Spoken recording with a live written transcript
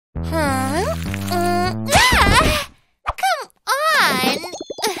Come on!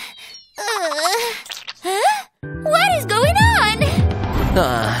 What is going on?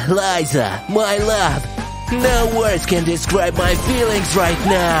 Liza, my love. No words can describe my feelings right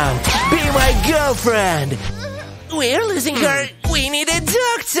now. Be my girlfriend. We're losing her. We need a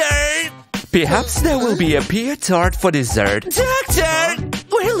doctor. Perhaps there will be a pear tart for dessert. Doctor!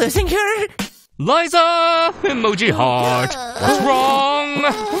 We're losing her. Liza! Emoji heart. What's wrong?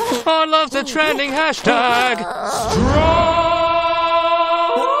 I love the trending hashtag. Strong!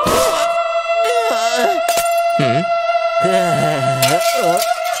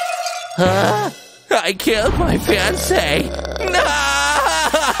 I killed my fiancé. No!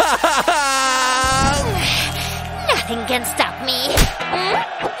 Nothing can stop me.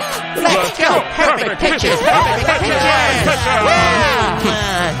 Let's go! Perfect pitches! Perfect pitches!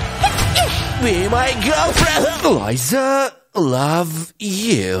 Be my girlfriend. Liza, love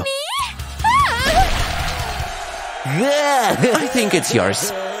you. I think it's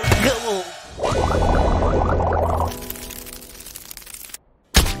yours.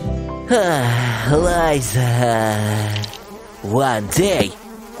 Liza, one day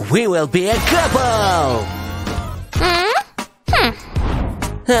we will be a couple.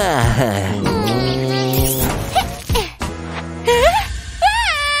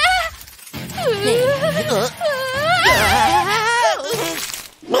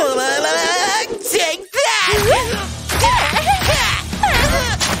 Take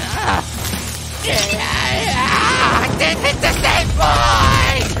that! This is the same boy!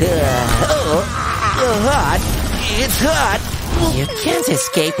 Hot. It's hot. You can't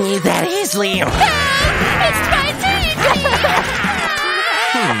escape me that easily. It's my thing!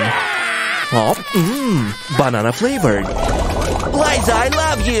 Banana flavored. Liza, I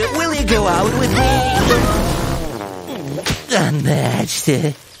love you. Will you go out with me? Unmatched.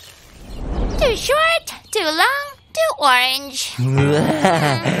 Too short, too long, too orange.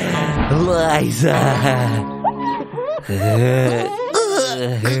 Liza.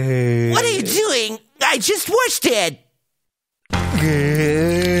 What are you doing? I just washed it.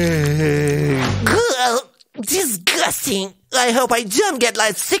 Disgusting. I hope I don't get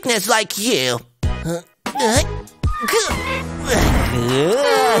light sickness like you.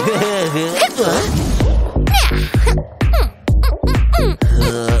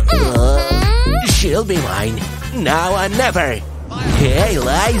 She'll be mine. Now or never. Hey,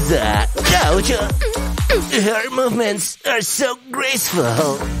 Liza. Ouch. Her movements are so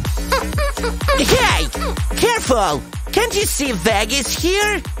graceful. Hey, careful. Can't you see Vegas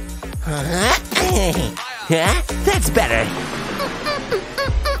here? That's better.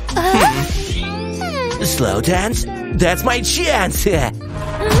 Slow dance? That's my chance.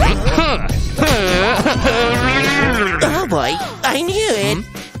 Oh boy, I knew it.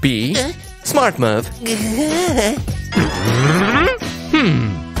 B. Smart move.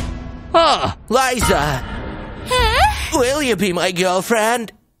 Liza, will you be my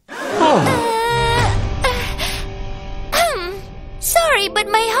girlfriend? Sorry, but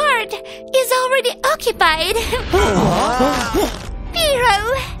my heart is already occupied.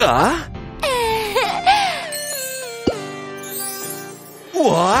 Hero.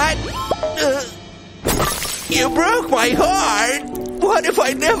 What? You broke my heart. What if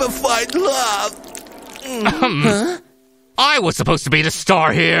I never find love? I was supposed to be the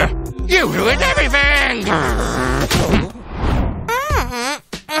star here. You ruined everything!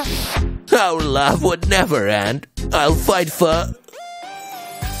 Our love would never end. I'll fight for...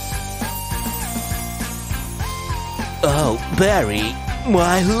 Oh, Barry,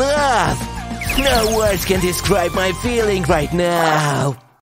 my love. No words can describe my feeling right now.